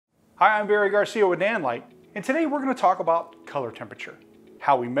Hi, I'm Barry Garcia with Nanlite, and today we're going to talk about color temperature,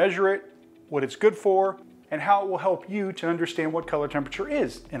 how we measure it, what it's good for, and how it will help you to understand what color temperature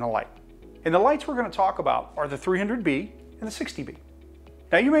is in a light. And the lights we're going to talk about are the 300B and the 60B.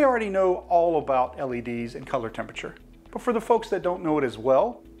 Now you may already know all about LEDs and color temperature, but for the folks that don't know it as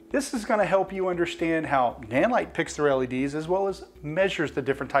well, this is going to help you understand how Nanlite picks their LEDs as well as measures the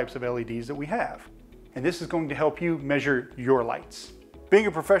different types of LEDs that we have. And this is going to help you measure your lights. Being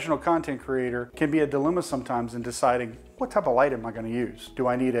a professional content creator can be a dilemma sometimes in deciding what type of light am I going to use. Do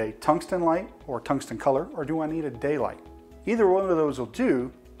I need a tungsten light or tungsten color, or do I need a daylight? Either one of those will do,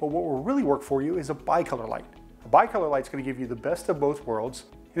 but what will really work for you is a bicolor light. A bicolor light is going to give you the best of both worlds,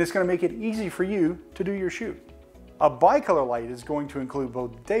 and it's going to make it easy for you to do your shoot. A bicolor light is going to include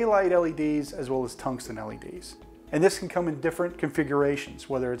both daylight LEDs as well as tungsten LEDs. And this can come in different configurations,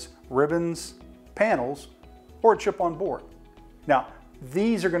 whether it's ribbons, panels, or a chip on board. Now,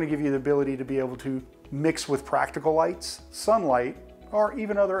 these are going to give you the ability to be able to mix with practical lights, sunlight, or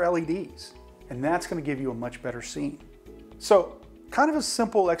even other LEDs. And that's going to give you a much better scene. So, kind of a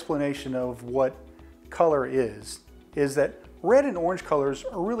simple explanation of what color is that red and orange colors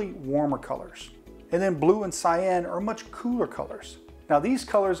are really warmer colors. And then blue and cyan are much cooler colors. Now these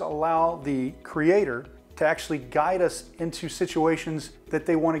colors allow the creator to actually guide us into situations that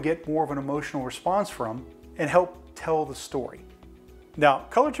they want to get more of an emotional response from and help tell the story. Now,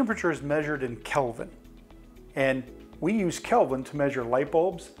 color temperature is measured in Kelvin, and we use Kelvin to measure light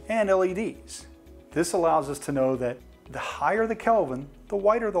bulbs and LEDs. This allows us to know that the higher the Kelvin, the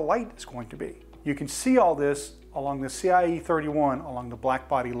whiter the light is going to be. You can see all this along the CIE 31 along the black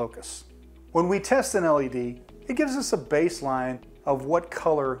body locus. When we test an LED, it gives us a baseline of what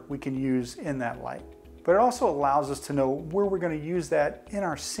color we can use in that light. But it also allows us to know where we're going to use that in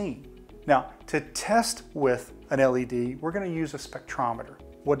our scene. Now, to test with an LED, we're going to use a spectrometer.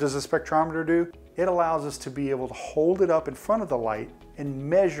 What does a spectrometer do? It allows us to be able to hold it up in front of the light and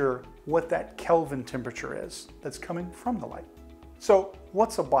measure what that Kelvin temperature is that's coming from the light. So,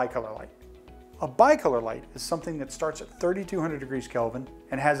 what's a bicolor light? A bicolor light is something that starts at 3200 degrees Kelvin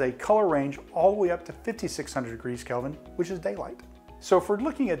and has a color range all the way up to 5600 degrees Kelvin, which is daylight. So if we're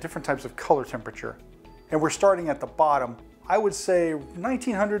looking at different types of color temperature, and we're starting at the bottom, I would say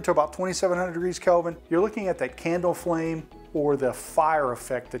 1900 to about 2700 degrees Kelvin, you're looking at that candle flame or the fire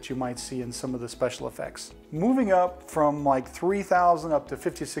effect that you might see in some of the special effects. Moving up from like 3000 up to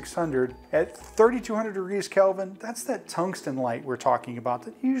 5600, at 3200 degrees Kelvin, that's that tungsten light we're talking about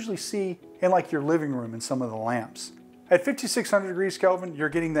that you usually see in like your living room in some of the lamps. At 5600 degrees Kelvin, you're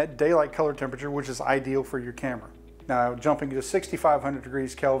getting that daylight color temperature, which is ideal for your camera. Now, jumping to 6500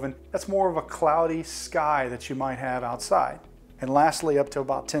 degrees Kelvin, that's more of a cloudy sky that you might have outside. And lastly, up to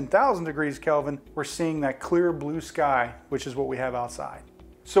about 10,000 degrees Kelvin, we're seeing that clear blue sky, which is what we have outside.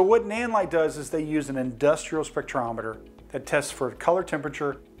 So what Nanlite does is they use an industrial spectrometer that tests for color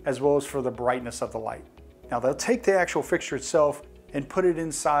temperature as well as for the brightness of the light. Now they'll take the actual fixture itself and put it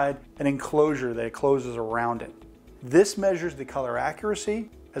inside an enclosure that closes around it. This measures the color accuracy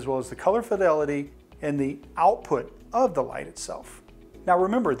as well as the color fidelity and the output of the light itself. Now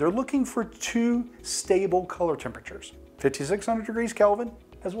remember, they're looking for two stable color temperatures, 5600 degrees Kelvin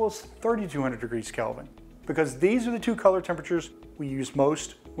as well as 3200 degrees Kelvin, because these are the two color temperatures we use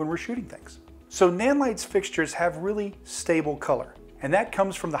most when we're shooting things. So Nanlite's fixtures have really stable color, and that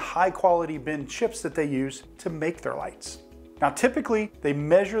comes from the high quality bin chips that they use to make their lights. Now typically they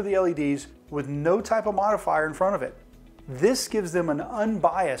measure the LEDs with no type of modifier in front of it. This gives them an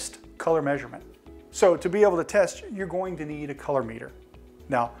unbiased color measurement. So to be able to test, you're going to need a color meter.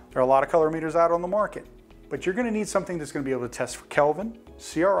 Now, there are a lot of color meters out on the market, but you're going to need something that's going to be able to test for Kelvin,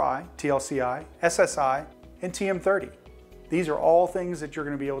 CRI, TLCI, SSI, and TM30. These are all things that you're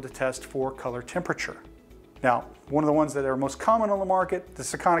going to be able to test for color temperature. Now, one of the ones that are most common on the market, the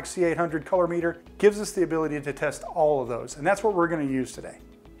Sekonic C800 color meter, gives us the ability to test all of those, and that's what we're going to use today.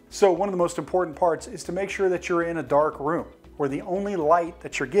 So one of the most important parts is to make sure that you're in a dark room, where the only light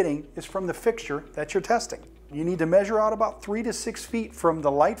that you're getting is from the fixture that you're testing. You need to measure out about 3 to 6 feet from the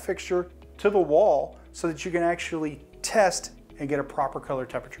light fixture to the wall so that you can actually test and get a proper color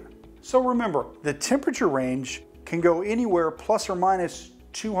temperature. So remember, the temperature range can go anywhere plus or minus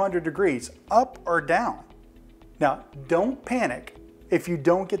 200 degrees, up or down. Now, don't panic if you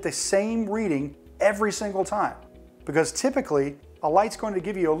don't get the same reading every single time, because typically a light's going to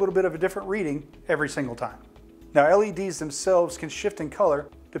give you a little bit of a different reading every single time. Now, LEDs themselves can shift in color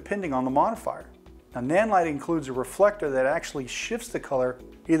depending on the modifier. Now, Nanlite includes a reflector that actually shifts the color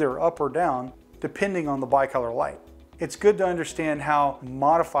either up or down depending on the bicolor light. It's good to understand how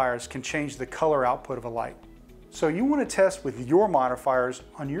modifiers can change the color output of a light. So you want to test with your modifiers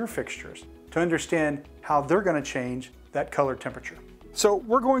on your fixtures to understand how they're going to change that color temperature. So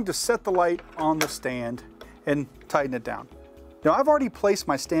we're going to set the light on the stand and tighten it down. Now I've already placed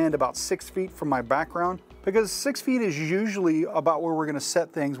my stand about 6 feet from my background because 6 feet is usually about where we're going to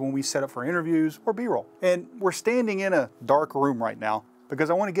set things when we set up for interviews or B-roll. And we're standing in a dark room right now because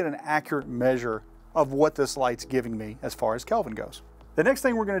I want to get an accurate measure of what this light's giving me as far as Kelvin goes. The next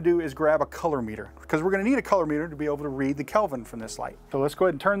thing we're going to do is grab a color meter because we're going to need a color meter to be able to read the Kelvin from this light. So let's go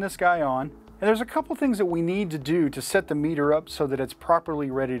ahead and turn this guy on. And there's a couple things that we need to do to set the meter up so that it's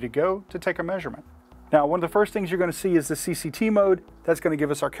properly ready to go to take a measurement. Now, one of the first things you're going to see is the CCT mode. That's going to give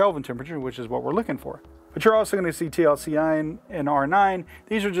us our Kelvin temperature, which is what we're looking for. But you're also going to see TLCI and R9.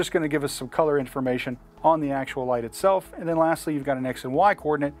 These are just going to give us some color information on the actual light itself. And then lastly, you've got an X and Y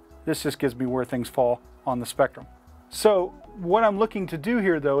coordinate. This just gives me where things fall on the spectrum. So what I'm looking to do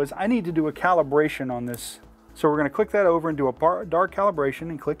here though is I need to do a calibration on this. So we're going to click that over and do a dark calibration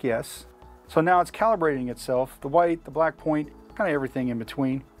and click yes. So now it's calibrating itself, the white, the black point, kind of everything in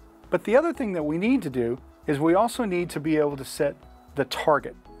between. But the other thing that we need to do is we also need to be able to set the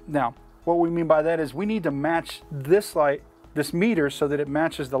target. Now, what we mean by that is we need to match this light, this meter, so that it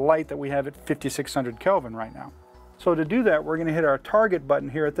matches the light that we have at 5600 Kelvin right now. So to do that, we're going to hit our target button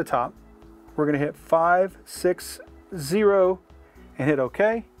here at the top. We're going to hit 560 and hit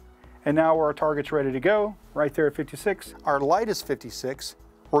OK. And now our target's ready to go right there at 56. Our light is 56.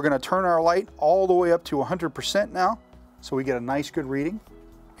 We're going to turn our light all the way up to 100% now, so we get a nice good reading.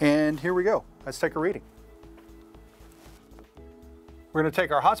 And here we go. Let's take a reading. We're going to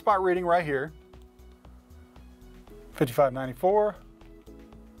take our hotspot reading right here, 5594,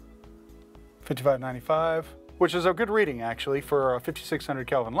 5595, which is a good reading actually for a 5600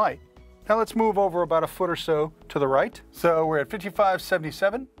 Kelvin light. Now let's move over about a foot or so to the right. So we're at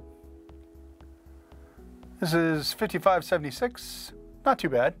 5577. This is 5576. Not too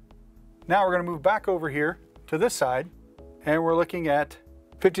bad. Now we're going to move back over here to this side, and we're looking at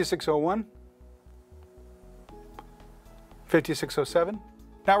 5601, 5607.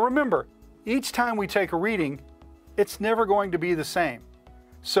 Now remember, each time we take a reading, it's never going to be the same.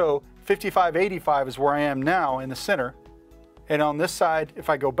 So 5585 is where I am now in the center, and on this side,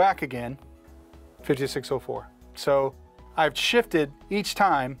 if I go back again, 5604. So I've shifted each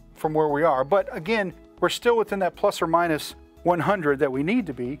time from where we are, but again, we're still within that plus or minus 100 that we need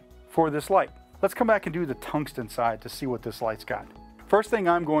to be for this light. Let's come back and do the tungsten side to see what this light's got. First thing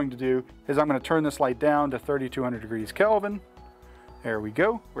I'm going to do is I'm going to turn this light down to 3200 degrees Kelvin. There we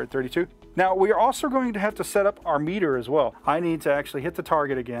go, we're at 32. Now we are also going to have to set up our meter as well. I need to actually hit the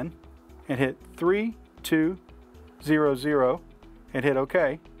target again and hit 3200 and hit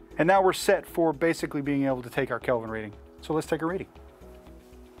OK. And now we're set for basically being able to take our Kelvin reading. So let's take a reading.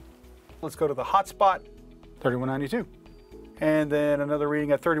 Let's go to the hotspot, 3192. And then another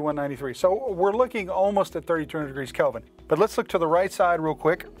reading at 3193. So we're looking almost at 3200 degrees Kelvin. But let's look to the right side real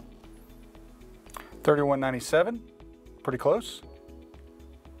quick. 3197, pretty close.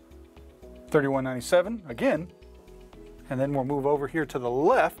 3197 again. And then we'll move over here to the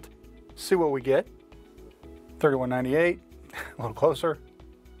left, see what we get. 3198, a little closer.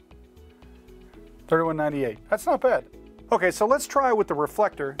 3198, that's not bad. Okay, so let's try with the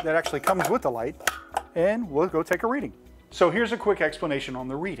reflector that actually comes with the light, and we'll go take a reading. So here's a quick explanation on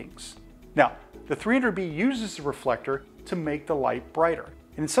the readings. Now, the 300B uses the reflector to make the light brighter,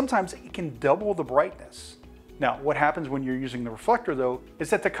 and sometimes it can double the brightness. Now, what happens when you're using the reflector though, is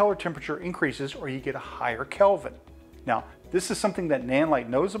that the color temperature increases or you get a higher Kelvin. Now, this is something that Nanlite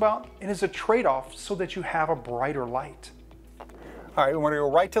knows about and is a trade-off so that you have a brighter light. All right, we want to go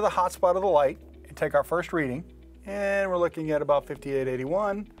right to the hotspot of the light and take our first reading, and we're looking at about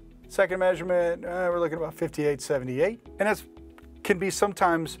 5881. Second measurement, we're looking at about 5878. And that can be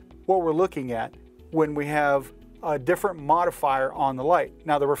sometimes what we're looking at when we have a different modifier on the light.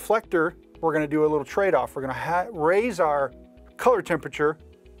 Now the reflector, we're going to do a little trade-off. We're going to raise our color temperature,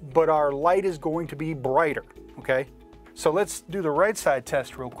 but our light is going to be brighter, okay? So let's do the right side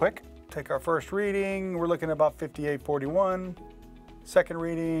test real quick. Take our first reading, we're looking at about 5841. Second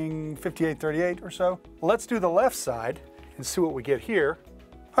reading, 5838 or so. Let's do the left side and see what we get here.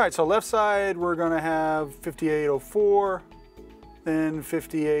 All right, so left side, we're gonna have 5804, then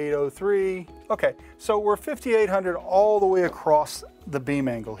 5803. Okay, so we're 5800 all the way across the beam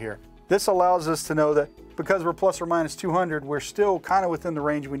angle here. This allows us to know that because we're plus or minus 200, we're still kind of within the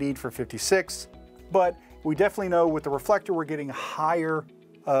range we need for 56, but we definitely know with the reflector, we're getting a higher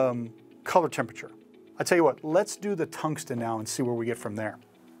color temperature. I tell you what, let's do the tungsten now and see where we get from there.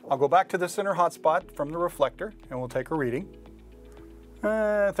 I'll go back to the center hotspot from the reflector and we'll take a reading.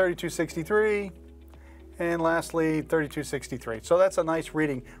 3263, And lastly, 3263. So that's a nice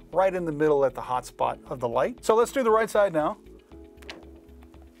reading right in the middle at the hot spot of the light. So let's do the right side now.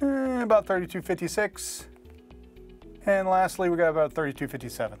 About 3256. And lastly, we got about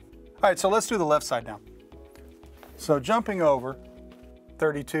 3257. All right, so let's do the left side now. So jumping over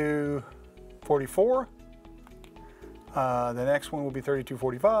 3244. The next one will be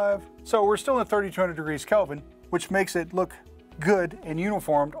 3245. So we're still at 3200 degrees Kelvin, which makes it look good and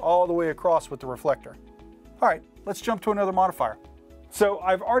uniformed all the way across with the reflector. All right, let's jump to another modifier. So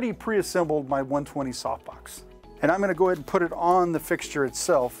I've already pre-assembled my 120 softbox, and I'm going to go ahead and put it on the fixture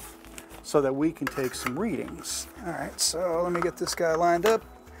itself so that we can take some readings. All right, so let me get this guy lined up.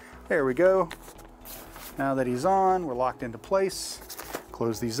 There we go. Now that he's on, we're locked into place.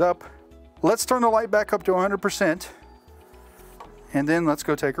 Close these up. Let's turn the light back up to 100%, and then let's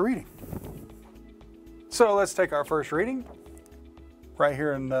go take a reading. So let's take our first reading. Right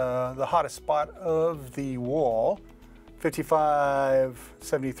here in the hottest spot of the wall,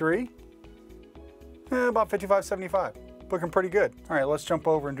 5573, about 5575, looking pretty good. All right, let's jump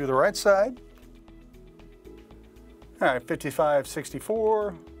over and do the right side. All right,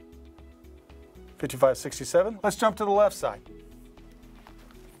 5564, 5567. Let's jump to the left side.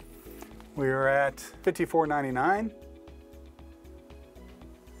 We're at 5499,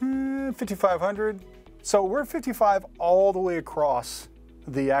 5500. So we're 55 all the way across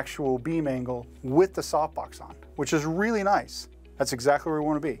the actual beam angle with the softbox on, which is really nice. That's exactly where we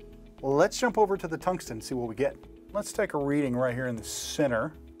want to be. Let's jump over to the tungsten and see what we get. Let's take a reading right here in the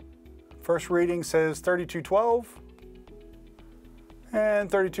center. First reading says 3212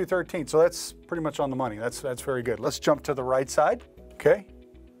 and 3213. So that's pretty much on the money. That's very good. Let's jump to the right side. Okay.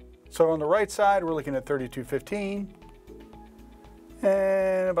 So on the right side, we're looking at 3215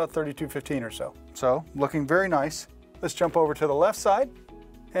 and about 3215 or so. So looking very nice. Let's jump over to the left side,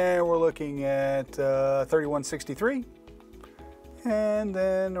 and we're looking at 3163 and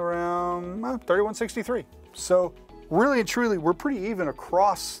then around 3163. So really and truly, we're pretty even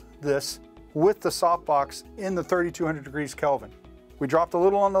across this with the softbox in the 3200 degrees Kelvin. We dropped a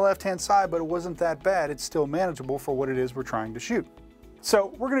little on the left-hand side, but it wasn't that bad. It's still manageable for what it is we're trying to shoot.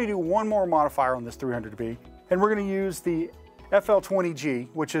 So we're going to do one more modifier on this 300B, and we're going to use the FL20G,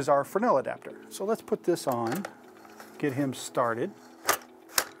 which is our Fresnel adapter. So let's put this on, get him started. There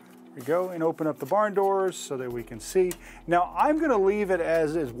we go, and open up the barn doors so that we can see. Now I'm going to leave it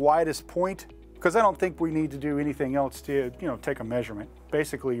as widest point because I don't think we need to do anything else to, take a measurement.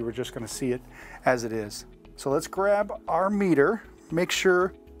 Basically, we're just going to see it as it is. So let's grab our meter, make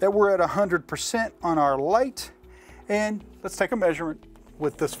sure that we're at 100% on our light, and let's take a measurement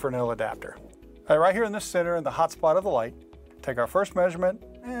with this Fresnel adapter. All right, right here in the center, in the hot spot of the light, take our first measurement,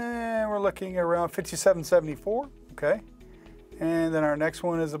 and we're looking at around 5774, okay? And then our next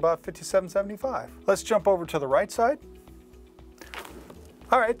one is about 5775. Let's jump over to the right side.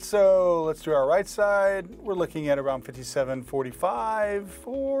 All right, so let's do our right side. We're looking at around 5745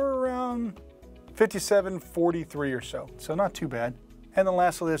 or around 5743 or so. So not too bad. And then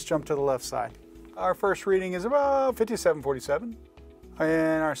lastly, let's jump to the left side. Our first reading is about 5747.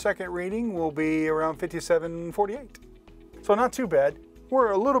 And our second reading will be around 5748. So not too bad.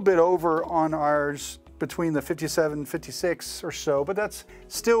 We're a little bit over on ours between the 57, 56 or so, but that's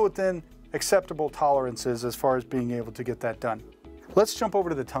still within acceptable tolerances as far as being able to get that done. Let's jump over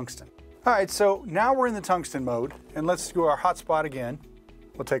to the tungsten. All right, so now we're in the tungsten mode, and let's do our hot spot again.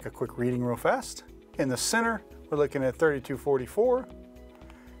 We'll take a quick reading real fast. In the center, we're looking at 3244,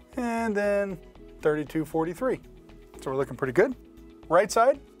 and then 3243. So we're looking pretty good. Right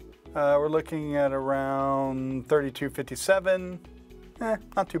side, we're looking at around 3257.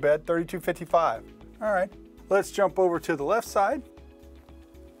 Not too bad, 3255. All right, let's jump over to the left side.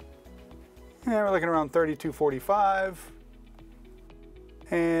 And we're looking around 3245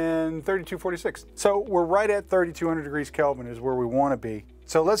 and 3246. So we're right at 3200 degrees Kelvin is where we want to be.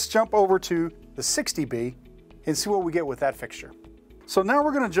 So let's jump over to the 60B and see what we get with that fixture. So now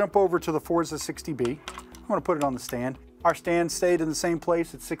we're going to jump over to the Forza 60B. I'm going to put it on the stand. Our stand stayed in the same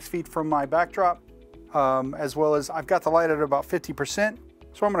place at 6 feet from my backdrop, as well as I've got the light at about 50%.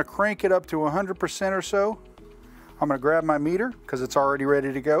 So I'm going to crank it up to 100% or so. I'm going to grab my meter because it's already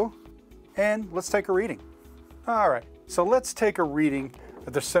ready to go. And let's take a reading. All right, so let's take a reading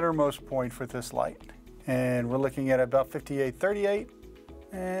at the centermost point for this light. And we're looking at about 5838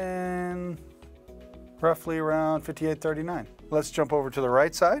 and roughly around 5839. Let's jump over to the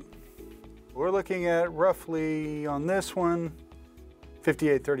right side. We're looking at roughly on this one,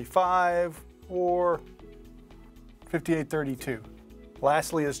 5835 or 5832.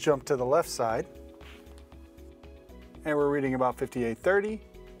 Lastly, let's jump to the left side. And we're reading about 5830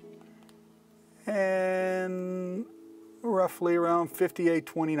 and roughly around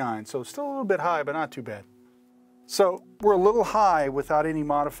 5829. So still a little bit high, but not too bad. So we're a little high without any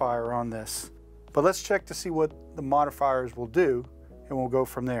modifier on this, but let's check to see what the modifiers will do, and we'll go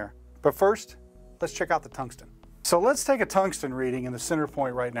from there. But first, let's check out the tungsten. So let's take a tungsten reading in the center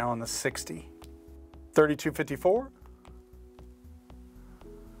point right now on the 60. 3254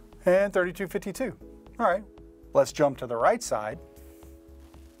 and 3252. All right, let's jump to the right side.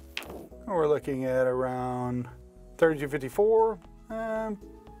 We're looking at around 3254 and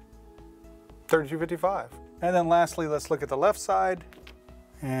 3255. And then lastly, let's look at the left side,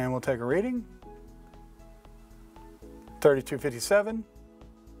 and we'll take a reading. 3257,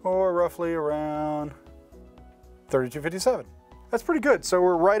 or roughly around 3257. That's pretty good. So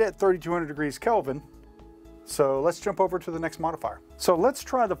we're right at 3200 degrees Kelvin. So let's jump over to the next modifier. So let's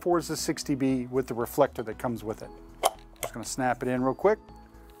try the Forza 60B with the reflector that comes with it. Just gonna snap it in real quick,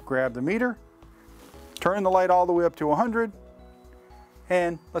 grab the meter, turn the light all the way up to 100,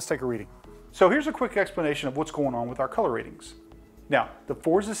 and let's take a reading. So here's a quick explanation of what's going on with our color readings. Now, the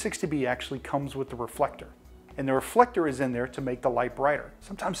Forza 60B actually comes with the reflector, and the reflector is in there to make the light brighter,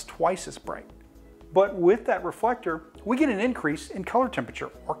 sometimes twice as bright. But with that reflector, we get an increase in color temperature,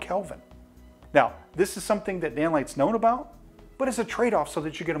 or Kelvin. Now, this is something that Nanlite's known about, but it's a trade-off so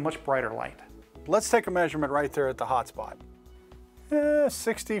that you get a much brighter light. Let's take a measurement right there at the hot spot.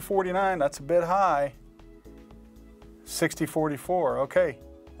 6049, that's a bit high. 6044, okay.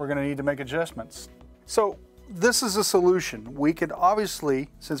 We're gonna need to make adjustments. So this is a solution. We could obviously,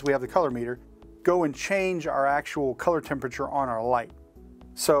 since we have the color meter, go and change our actual color temperature on our light.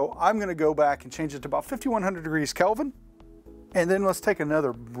 So I'm gonna go back and change it to about 5100 degrees Kelvin, and then let's take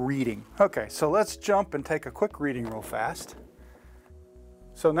another reading. Okay, so let's jump and take a quick reading real fast.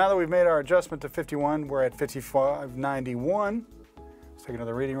 So now that we've made our adjustment to 51, we're at 5591. Let's take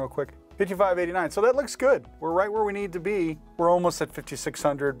another reading real quick. 5589, so that looks good. We're right where we need to be. We're almost at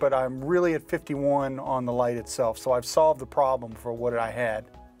 5600, but I'm really at 51 on the light itself, so I've solved the problem for what I had.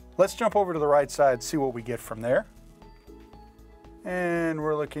 Let's jump over to the right side, see what we get from there. And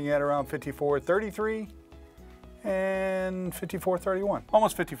we're looking at around 5433 and 5431,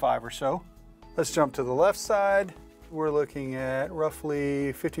 almost 55 or so. Let's jump to the left side. We're looking at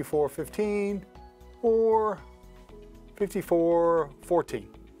roughly 5415 or 5414.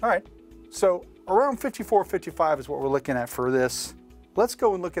 All right. So around 5455 is what we're looking at for this. Let's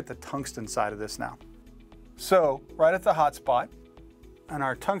go and look at the tungsten side of this now. So right at the hot spot, on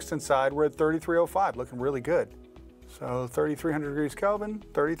our tungsten side, we're at 3305, looking really good. So 3300 degrees Kelvin,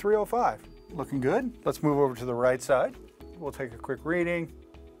 3305, looking good. Let's move over to the right side. We'll take a quick reading,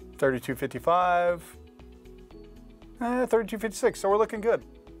 3255, 3256, so we're looking good.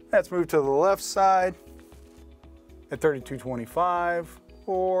 Let's move to the left side at 3225,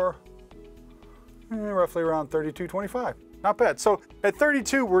 or roughly around 3225. Not bad. So at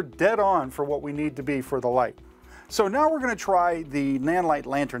 32, we're dead on for what we need to be for the light. So now we're going to try the Nanlite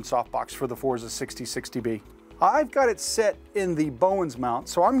lantern softbox for the Forza 6060B. I've got it set in the Bowens mount,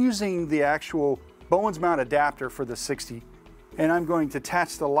 so I'm using the actual Bowens mount adapter for the 60, and I'm going to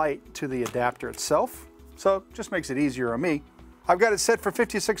attach the light to the adapter itself. So it just makes it easier on me. I've got it set for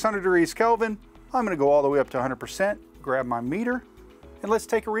 5600 degrees Kelvin. I'm going to go all the way up to 100%, grab my meter, and let's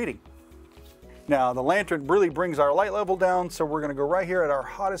take a reading. Now the lantern really brings our light level down, so we're going to go right here at our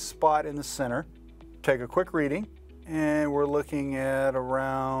hottest spot in the center, take a quick reading, and we're looking at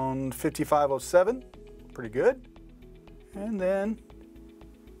around 5507, pretty good, and then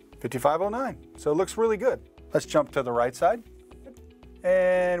 5509, so it looks really good. Let's jump to the right side,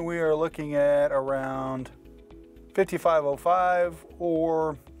 and we are looking at around 5505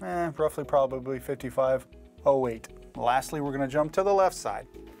 or roughly probably 5508. Lastly, we're going to jump to the left side,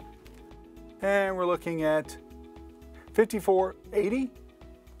 and we're looking at 5480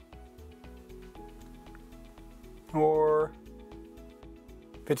 or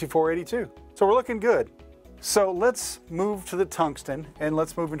 5482. So we're looking good. So let's move to the tungsten, and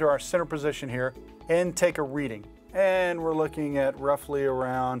let's move into our center position here and take a reading. And we're looking at roughly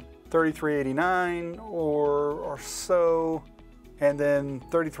around 3389 or so, and then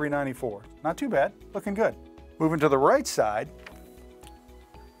 3394. Not too bad, looking good. Moving to the right side,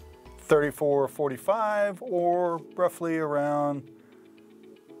 3445 or roughly around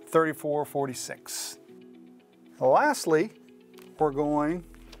 3446. Lastly, we're going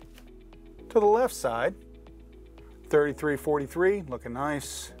to the left side, 3343, looking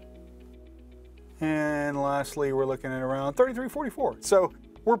nice. And lastly, we're looking at around 3344. So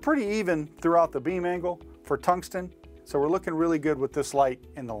we're pretty even throughout the beam angle for tungsten. So we're looking really good with this light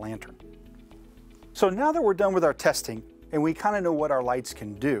in the lantern. So now that we're done with our testing and we kind of know what our lights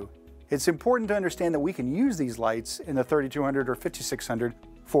can do, It's important to understand that we can use these lights in the 3200 or 5600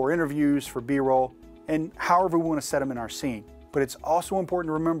 for interviews, for B-roll, and however we want to set them in our scene. But it's also important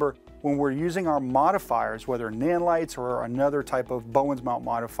to remember when we're using our modifiers, whether Nanlites or another type of Bowens mount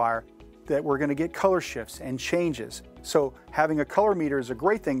modifier, that we're going to get color shifts and changes. So having a color meter is a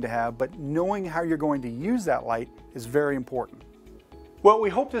great thing to have, but knowing how you're going to use that light is very important. Well, we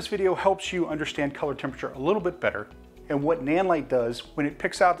hope this video helps you understand color temperature a little bit better and what Nanlite does when it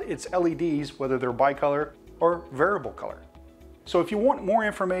picks out its LEDs, whether they're bicolor or variable color. So if you want more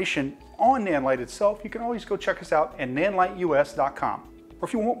information on Nanlite itself, you can always go check us out at nanliteus.com. Or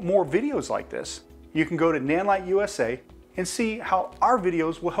if you want more videos like this, you can go to Nanlite USA and see how our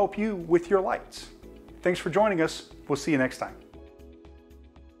videos will help you with your lights. Thanks for joining us. We'll see you next time.